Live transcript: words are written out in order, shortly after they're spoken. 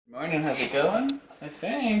Morning, how's it going? I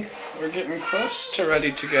think we're getting close to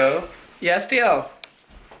ready to go. Yes, DL?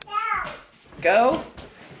 Yeah. Go?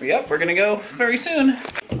 Yep, we're gonna go very soon.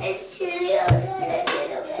 It's chilly outside a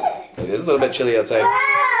little bit. It is a little bit chilly outside.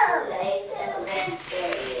 Wow, it's a bit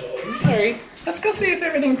chilly. I'm sorry. Let's go see if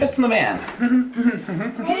everything fits in the van.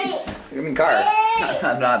 I mean car,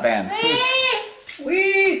 not van.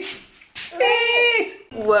 Whee! Whee!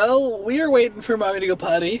 Well, we are waiting for Mommy to go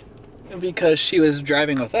potty because she was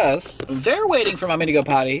driving with us. They're waiting for Mommy to go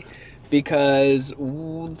potty because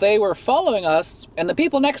they were following us, and the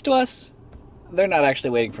people next to us, they're not actually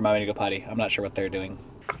waiting for Mommy to go potty. I'm not sure what they're doing.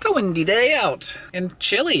 It's a windy day out and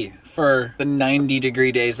chilly for the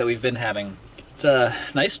 90-degree days that we've been having. It's a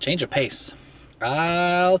nice change of pace.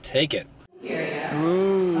 I'll take it.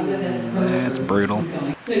 Ooh, that's brutal.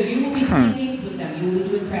 So you will be playing games with them. You will be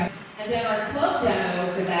doing craft. And then our club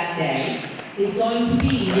demo for that day is going to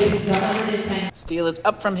be with 110. Steele is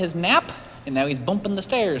up from his nap, and now he's bumping the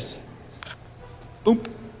stairs. Boop.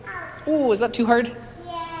 Ooh, is that too hard?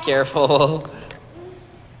 Yeah. Careful.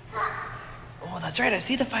 Oh, that's right, I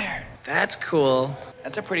see the fire. That's cool.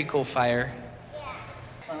 That's a pretty cool fire.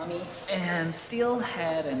 Yeah. Mommy and Steele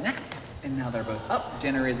had a nap, and now they're both up.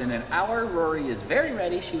 Dinner is in an hour. Rory is very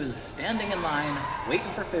ready. She was standing in line,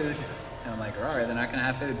 waiting for food. And I'm like, Rory, they're not gonna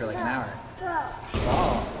have food for like an hour.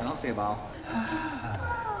 Ball. I don't see a ball.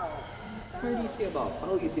 Where do you see a ball?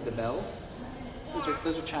 Oh, you see the bell?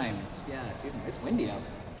 Those are chimes. Yeah, it's windy out.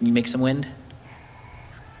 Can you make some wind?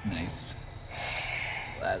 Nice.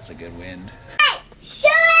 That's a good wind. Hey, do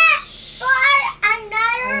it for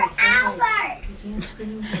another hour. You can't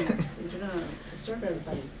scream. You're gonna disturb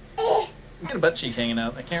everybody. I got a butt cheek hanging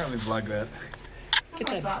out. I can't really vlog that.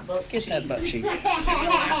 Get that butt cheek.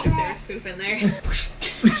 If there's poop in there.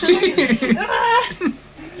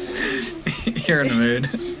 You're in the mood.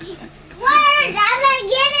 Water doesn't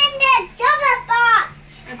get in the chocolate box.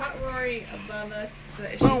 I put Rory above us so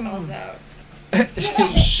that if she falls out.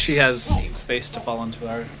 She has space to fall into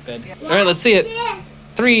our bed. All right, let's see it.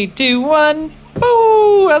 3, 2, 1.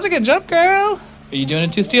 Boo! That was a good jump, girl. Are you doing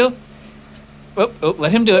it too, Steele? Oh,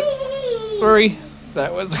 let him do it. Rory,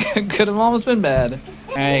 that was could have almost been bad.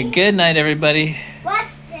 All right, good night, everybody.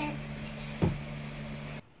 What's this?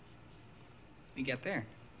 We get there.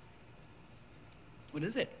 What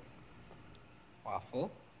is it?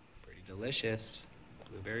 Waffle. Pretty delicious.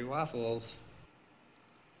 Blueberry waffles.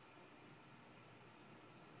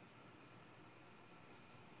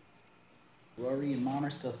 Rory and Mom are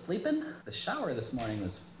still sleeping. The shower this morning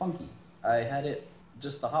was funky. I had it,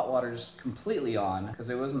 just the hot water just completely on because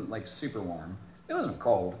it wasn't like super warm. It wasn't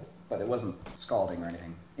cold, but it wasn't scalding or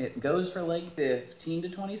anything. It goes for like 15 to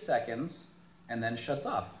 20 seconds and then shuts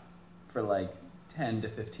off for like 10 to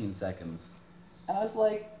 15 seconds. And I was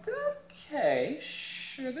like, okay,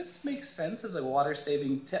 sure, this makes sense as a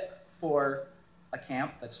water-saving tip for a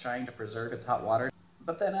camp that's trying to preserve its hot water.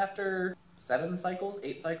 But then after 7 cycles,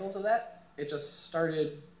 8 cycles of that, it just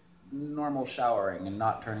started normal showering and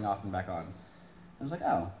not turning off and back on. I was like,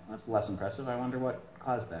 oh, that's less impressive. I wonder what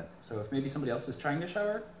caused that. So if maybe somebody else is trying to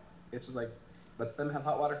shower, it's just like, lets them have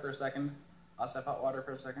hot water for a second, us have hot water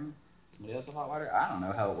for a second, somebody else have hot water. I don't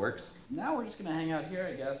know how it works. Now we're just gonna hang out here,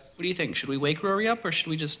 I guess. What do you think? Should we wake Rory up or should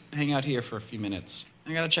we just hang out here for a few minutes?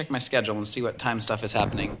 I gotta check my schedule and see what time stuff is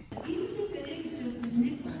happening.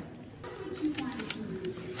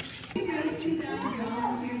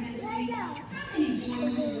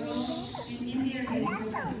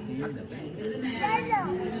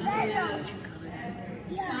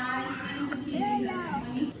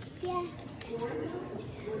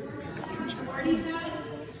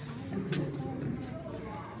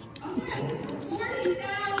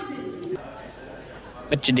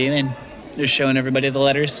 What you doing? Just showing everybody the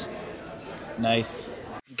letters. Nice.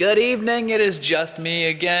 Good evening, it is just me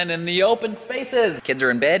again in the open spaces. Kids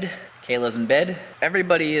are in bed, Kayla's in bed.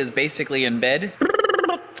 Everybody is basically in bed.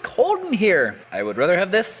 It's cold in here. I would rather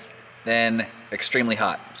have this than extremely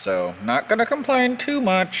hot, so not gonna complain too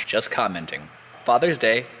much. Just commenting. Father's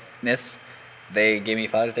Day, they gave me a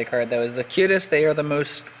Father's Day card that was the cutest. They are the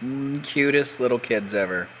most cutest little kids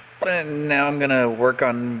ever. And now I'm gonna work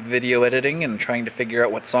on video editing and trying to figure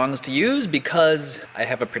out what songs to use because I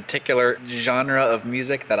have a particular genre of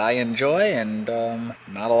music that I enjoy and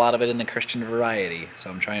not a lot of it in the Christian variety.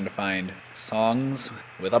 So I'm trying to find songs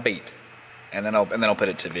with a beat, and then I'll put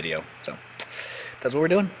it to video. So that's what we're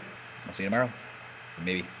doing. I'll see you tomorrow.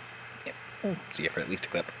 Maybe. Yeah. See you for at least a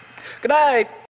clip. Good night.